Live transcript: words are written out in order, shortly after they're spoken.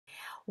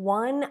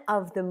One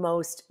of the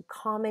most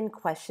common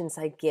questions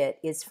I get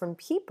is from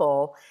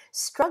people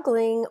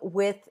struggling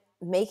with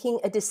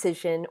making a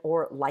decision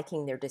or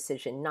liking their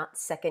decision, not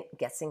second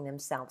guessing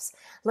themselves.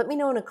 Let me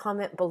know in a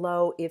comment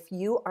below if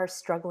you are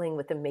struggling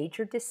with a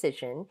major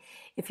decision,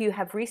 if you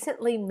have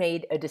recently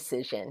made a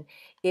decision,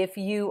 if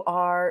you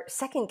are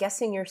second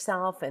guessing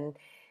yourself and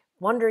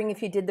wondering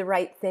if you did the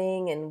right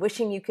thing and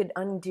wishing you could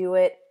undo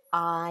it.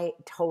 I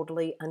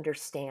totally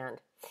understand.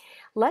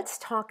 Let's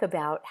talk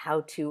about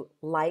how to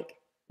like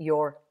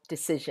your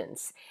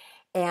decisions.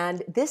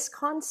 And this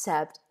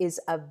concept is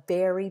a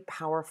very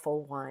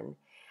powerful one.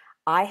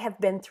 I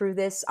have been through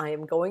this. I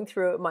am going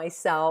through it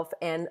myself.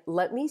 And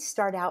let me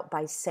start out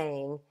by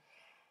saying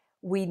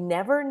we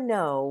never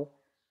know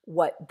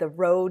what the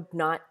road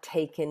not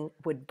taken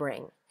would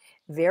bring.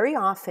 Very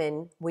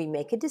often we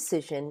make a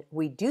decision,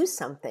 we do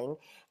something,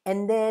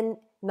 and then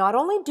not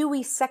only do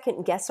we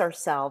second guess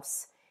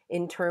ourselves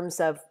in terms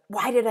of,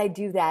 why did I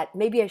do that?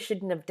 Maybe I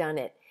shouldn't have done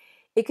it.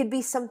 It could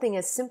be something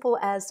as simple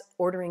as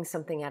ordering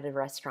something at a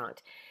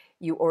restaurant.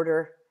 You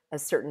order a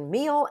certain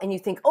meal and you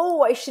think,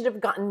 oh, I should have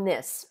gotten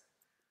this.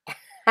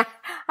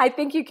 I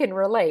think you can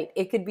relate.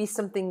 It could be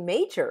something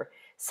major,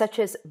 such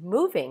as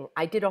moving.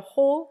 I did a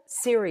whole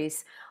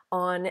series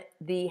on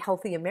the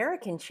Healthy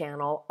American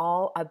channel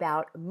all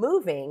about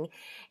moving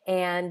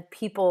and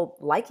people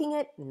liking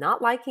it, not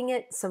liking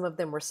it. Some of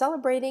them were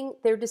celebrating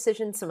their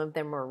decision. Some of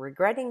them were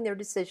regretting their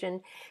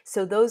decision.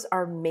 So those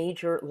are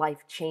major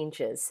life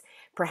changes.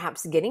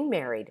 Perhaps getting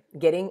married,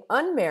 getting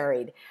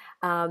unmarried,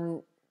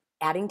 adding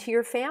to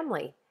your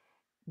family.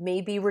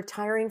 Maybe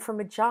retiring from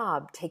a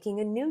job, taking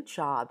a new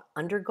job,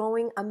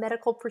 undergoing a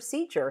medical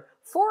procedure,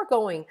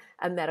 foregoing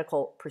a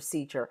medical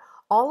procedure.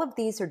 All of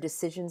these are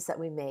decisions that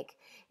we make,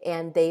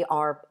 and they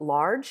are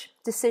large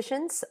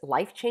decisions,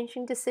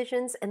 life-changing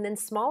decisions, and then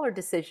smaller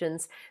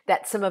decisions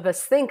that some of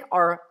us think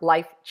are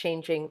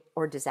life-changing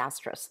or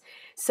disastrous.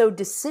 So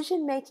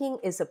decision-making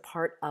is a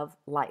part of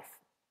life.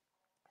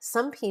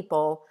 Some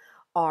people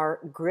are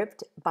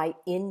gripped by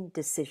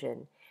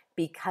indecision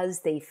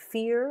because they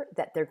fear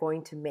that they're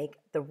going to make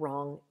the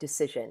wrong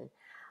decision.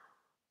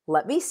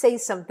 Let me say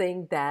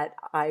something that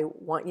I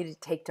want you to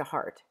take to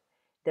heart.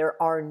 There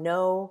are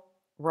no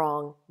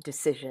wrong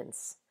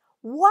decisions.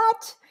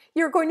 What?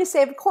 You're going to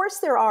say, of course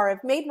there are.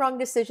 I've made wrong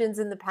decisions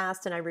in the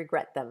past and I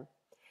regret them.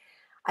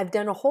 I've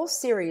done a whole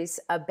series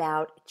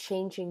about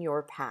changing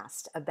your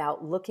past,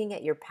 about looking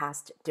at your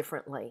past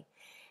differently.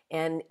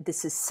 And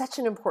this is such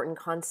an important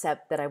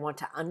concept that I want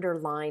to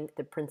underline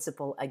the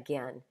principle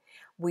again.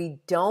 We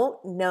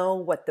don't know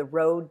what the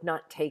road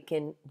not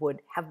taken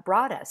would have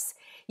brought us.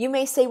 You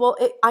may say, well,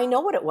 I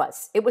know what it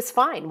was. It was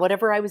fine.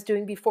 Whatever I was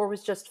doing before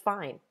was just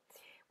fine.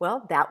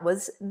 Well, that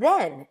was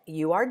then.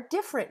 You are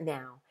different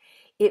now.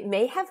 It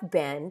may have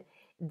been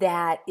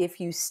that if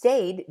you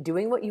stayed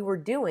doing what you were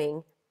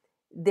doing,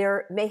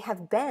 there may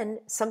have been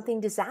something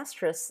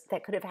disastrous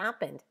that could have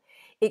happened.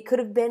 It could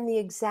have been the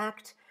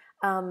exact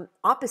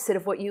opposite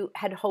of what you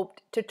had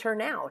hoped to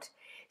turn out.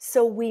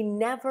 So we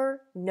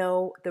never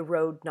know the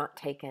road not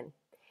taken.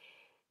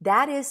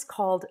 That is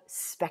called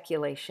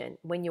speculation.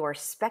 When you are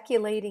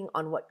speculating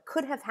on what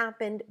could have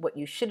happened, what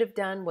you should have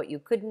done, what you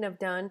couldn't have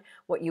done,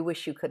 what you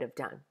wish you could have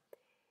done.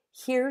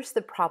 Here's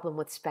the problem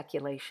with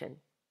speculation.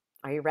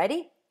 Are you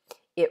ready?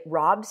 It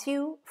robs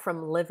you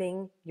from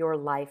living your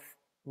life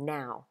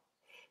now.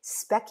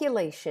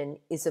 Speculation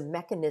is a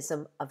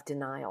mechanism of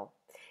denial.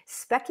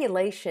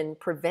 Speculation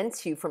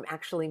prevents you from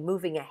actually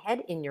moving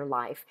ahead in your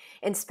life,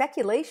 and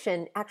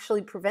speculation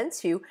actually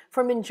prevents you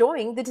from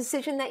enjoying the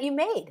decision that you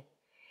made.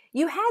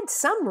 You had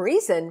some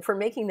reason for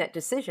making that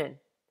decision.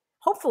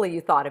 Hopefully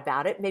you thought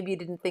about it. Maybe you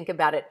didn't think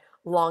about it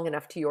long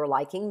enough to your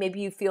liking. Maybe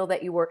you feel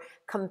that you were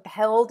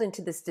compelled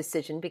into this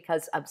decision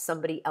because of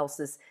somebody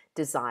else's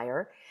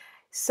desire.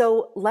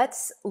 So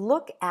let's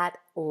look at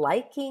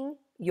liking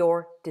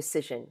your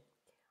decision.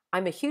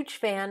 I'm a huge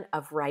fan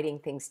of writing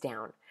things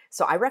down.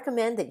 So I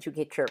recommend that you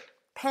get your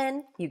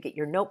pen, you get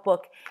your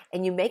notebook,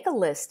 and you make a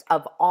list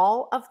of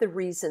all of the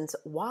reasons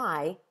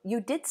why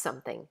you did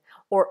something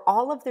or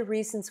all of the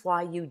reasons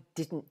why you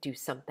didn't do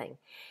something.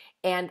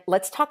 And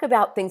let's talk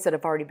about things that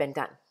have already been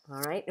done,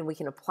 all right? And we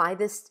can apply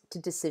this to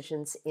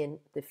decisions in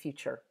the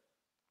future.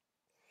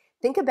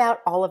 Think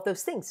about all of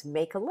those things.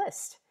 Make a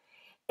list.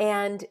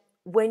 And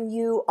when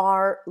you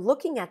are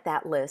looking at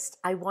that list,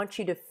 I want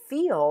you to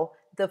feel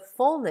the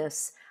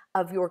fullness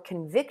of your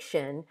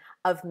conviction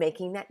of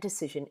making that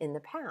decision in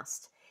the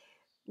past.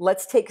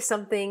 Let's take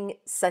something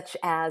such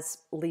as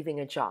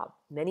leaving a job.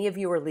 Many of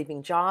you are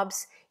leaving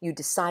jobs. You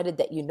decided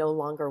that you no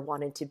longer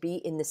wanted to be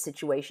in this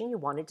situation. You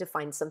wanted to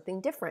find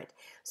something different.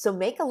 So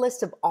make a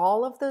list of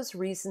all of those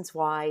reasons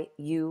why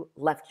you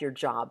left your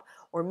job.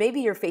 Or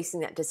maybe you're facing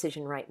that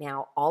decision right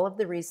now, all of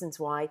the reasons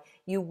why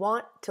you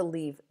want to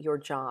leave your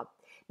job.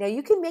 Now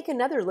you can make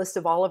another list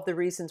of all of the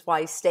reasons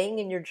why staying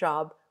in your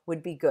job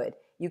would be good.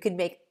 You can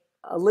make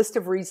a list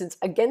of reasons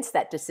against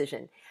that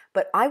decision.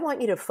 But I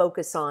want you to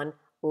focus on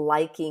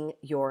liking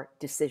your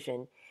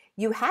decision.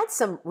 You had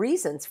some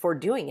reasons for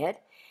doing it,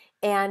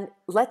 And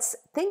let's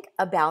think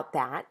about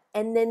that,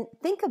 and then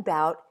think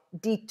about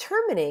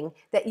determining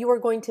that you are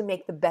going to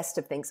make the best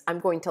of things. I'm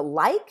going to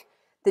like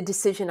the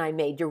decision I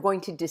made. You're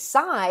going to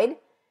decide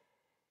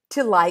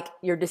to like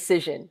your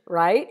decision,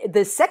 right?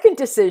 The second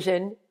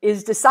decision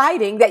is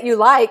deciding that you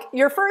like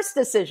your first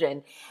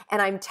decision.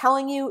 And I'm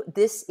telling you,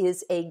 this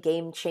is a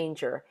game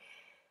changer.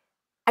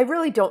 I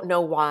really don't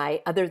know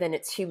why, other than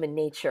it's human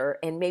nature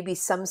and maybe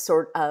some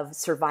sort of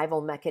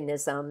survival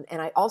mechanism.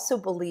 And I also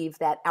believe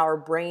that our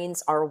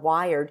brains are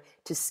wired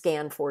to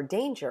scan for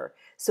danger.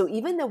 So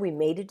even though we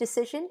made a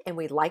decision and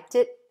we liked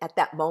it at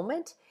that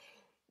moment,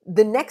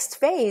 the next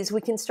phase,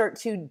 we can start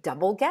to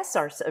double guess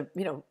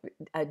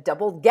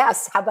double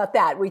guess. How about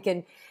that? We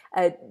can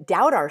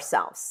doubt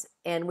ourselves,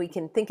 and we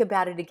can think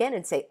about it again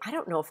and say, I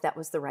don't know if that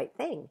was the right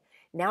thing.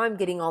 Now I'm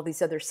getting all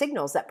these other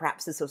signals that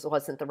perhaps this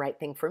wasn't the right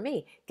thing for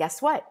me.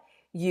 Guess what?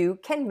 You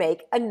can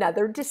make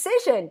another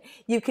decision.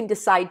 You can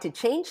decide to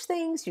change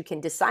things. You can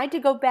decide to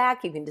go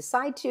back. You can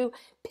decide to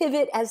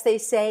pivot, as they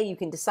say. You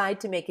can decide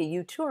to make a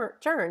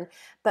U-turn,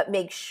 but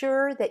make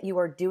sure that you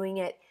are doing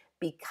it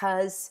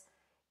because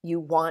you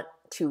want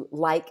to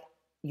like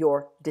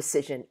your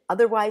decision.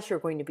 Otherwise, you're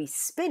going to be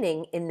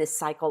spinning in this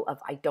cycle of,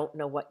 I don't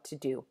know what to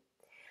do.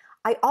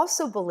 I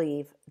also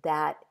believe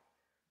that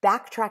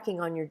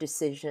backtracking on your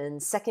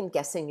decisions, second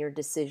guessing your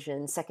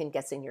decisions, second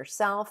guessing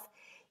yourself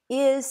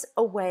is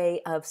a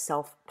way of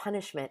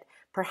self-punishment.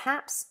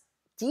 Perhaps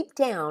deep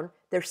down,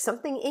 there's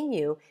something in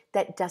you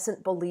that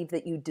doesn't believe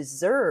that you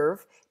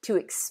deserve to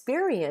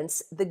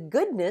experience the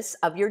goodness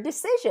of your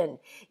decision.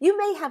 You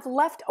may have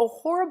left a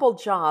horrible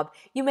job.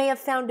 You may have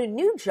found a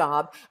new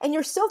job, and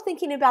you're still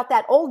thinking about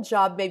that old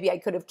job. Maybe I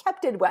could have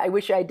kept it. I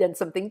wish I had done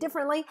something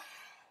differently.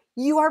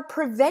 You are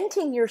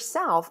preventing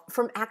yourself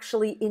from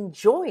actually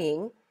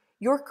enjoying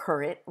your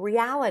current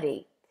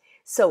reality.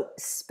 So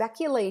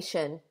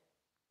speculation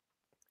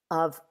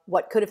of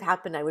what could have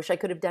happened, I wish I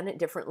could have done it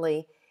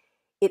differently,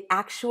 it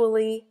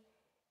actually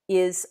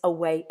is a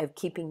way of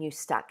keeping you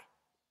stuck,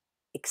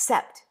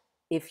 except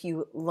if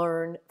you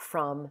learn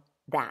from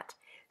that.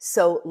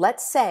 So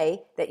let's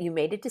say that you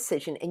made a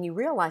decision and you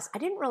realize, I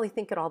didn't really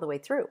think it all the way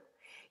through.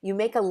 You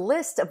make a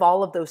list of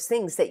all of those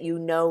things that you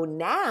know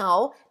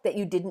now that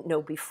you didn't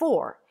know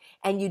before.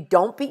 And you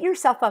don't beat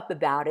yourself up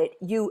about it.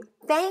 You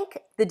thank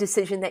the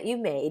decision that you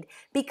made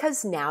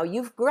because now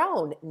you've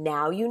grown.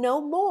 Now you know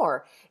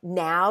more.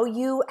 Now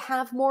you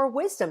have more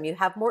wisdom. You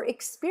have more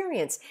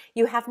experience.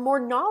 You have more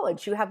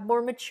knowledge. You have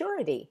more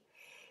maturity.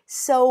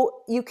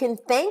 So you can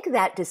thank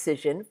that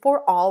decision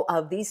for all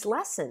of these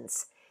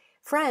lessons.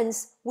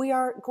 Friends, we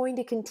are going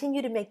to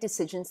continue to make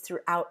decisions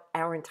throughout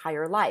our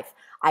entire life.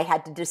 I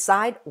had to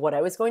decide what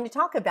I was going to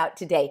talk about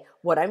today,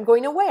 what I'm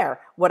going to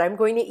wear, what I'm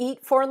going to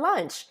eat for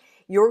lunch.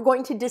 You're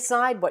going to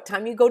decide what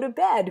time you go to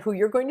bed, who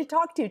you're going to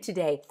talk to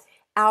today.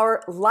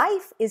 Our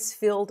life is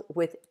filled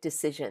with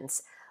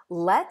decisions.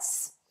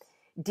 Let's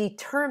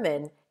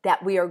determine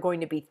that we are going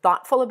to be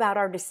thoughtful about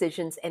our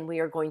decisions and we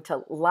are going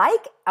to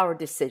like our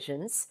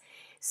decisions.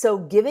 So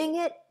giving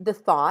it the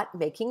thought,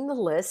 making the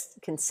list,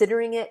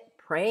 considering it,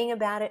 praying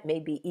about it,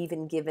 maybe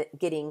even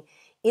getting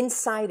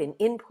insight and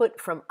input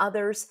from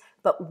others.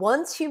 But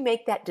once you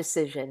make that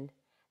decision,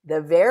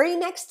 the very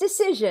next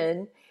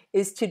decision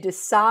is to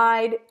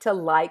decide to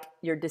like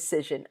your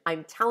decision.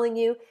 I'm telling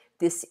you,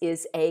 this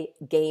is a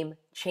game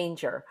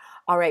changer.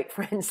 All right,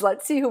 friends,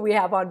 let's see who we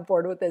have on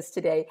board with us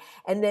today.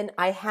 And then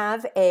I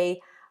have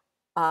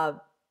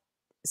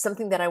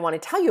something that I want to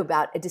tell you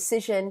about, a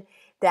decision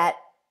that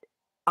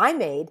I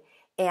made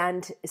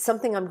and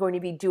something I'm going to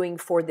be doing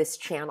for this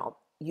channel.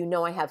 You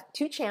know, I have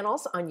 2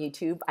 channels on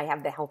YouTube. I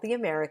have The Healthy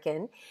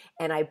American,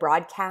 and I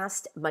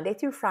broadcast Monday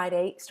through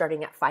Friday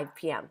starting at 5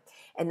 p.m.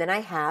 And then I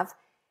have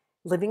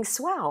Living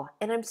Swell,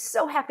 and I'm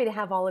so happy to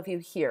have all of you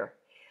here.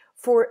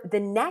 For the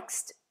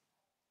next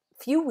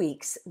few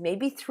weeks,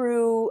 maybe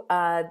through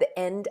the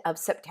end of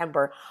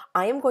September,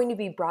 I am going to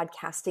be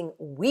broadcasting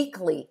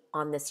weekly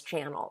on this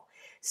channel.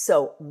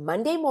 So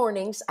Monday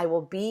mornings, I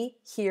will be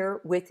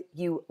here with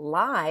you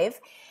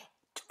live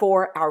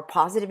for our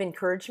positive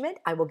encouragement.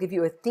 I will give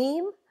you a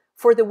theme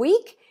for the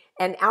week,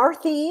 and our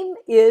theme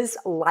is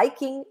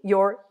liking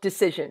your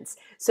decisions.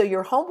 So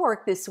your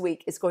homework this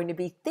week is going to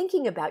be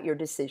thinking about your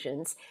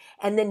decisions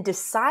and then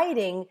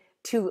deciding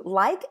to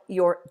like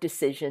your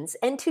decisions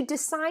and to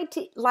decide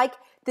to like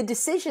the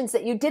decisions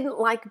that you didn't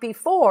like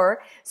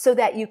before so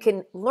that you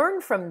can learn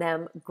from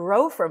them,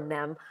 grow from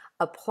them,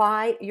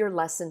 apply your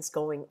lessons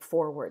going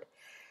forward.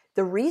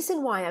 The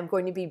reason why I'm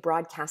going to be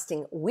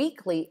broadcasting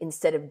weekly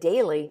instead of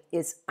daily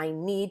is I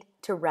need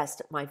to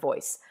rest my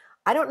voice.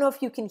 I don't know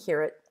if you can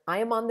hear it. I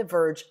am on the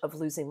verge of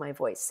losing my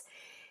voice.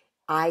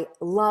 I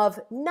love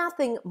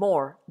nothing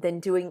more than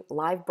doing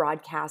live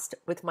broadcast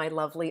with my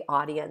lovely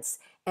audience.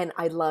 And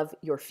I love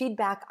your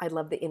feedback. I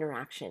love the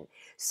interaction.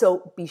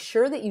 So be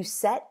sure that you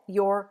set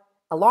your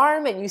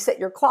alarm and you set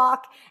your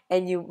clock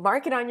and you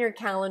mark it on your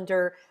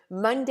calendar.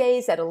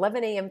 Mondays at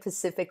 11 a.m.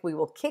 Pacific, we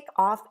will kick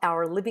off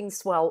our Living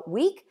Swell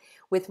week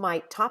with my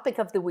topic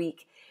of the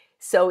week.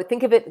 So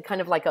think of it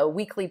kind of like a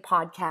weekly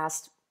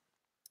podcast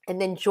And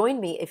then join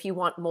me if you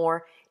want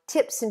more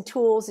tips and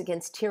tools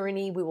against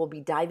tyranny. We will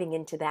be diving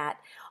into that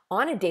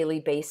on a daily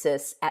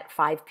basis at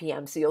 5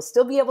 p.m. So you'll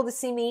still be able to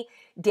see me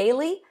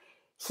daily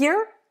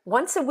here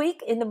once a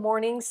week in the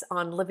mornings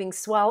on Living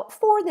Swell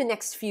for the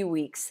next few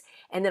weeks.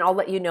 And then I'll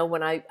let you know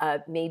when I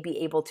may be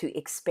able to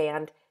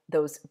expand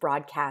those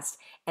broadcasts,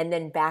 and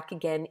then back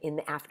again in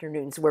the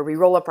afternoons where we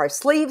roll up our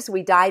sleeves,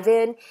 we dive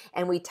in,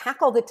 and we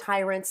tackle the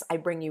tyrants. I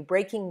bring you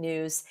breaking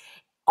news,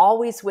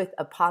 always with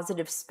a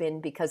positive spin,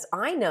 because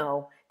I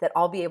know that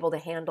I'll be able to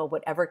handle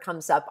whatever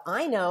comes up.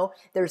 I know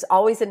there's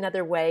always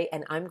another way,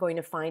 and I'm going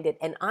to find it.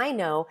 And I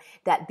know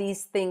that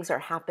these things are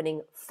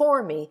happening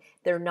for me.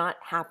 They're not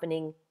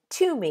happening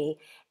to me,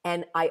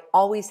 and I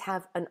always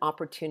have an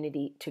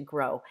opportunity to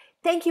grow.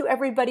 Thank you,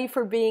 everybody,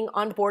 for being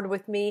on board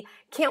with me.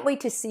 Can't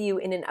wait to see you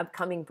in an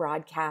upcoming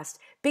broadcast.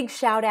 Big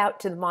shout out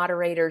to the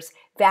moderators,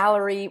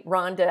 Valerie,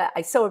 Rhonda.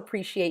 I so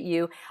appreciate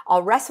you.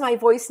 I'll rest my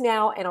voice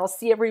now, and I'll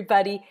see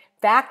everybody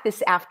back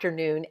this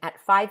afternoon at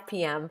 5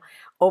 p.m.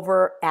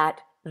 over at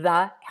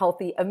The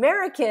Healthy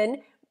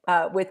American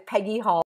with Peggy Hall.